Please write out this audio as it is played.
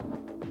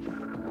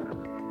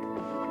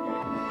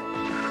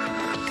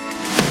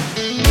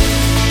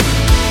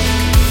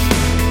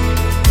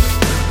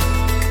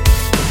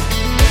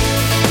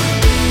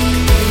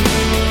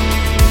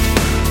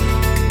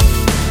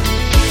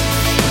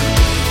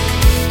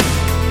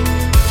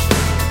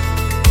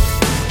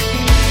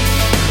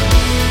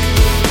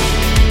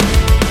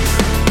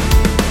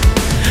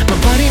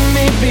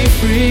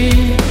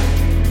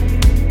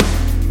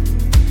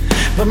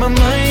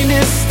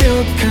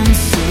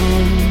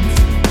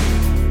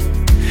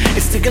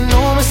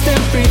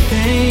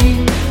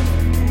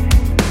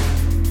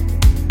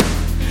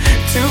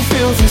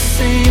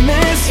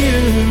you.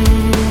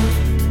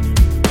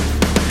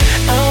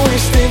 I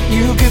wish that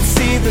you could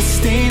see the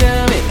state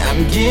of it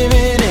I'm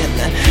giving in.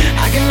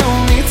 I can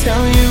only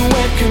tell you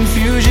when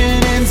confusion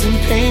ends and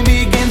pain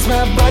begins.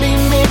 My body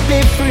make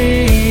me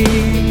free,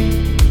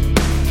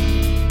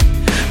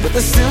 but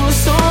there's still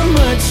so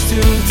much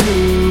to do.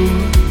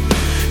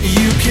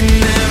 You can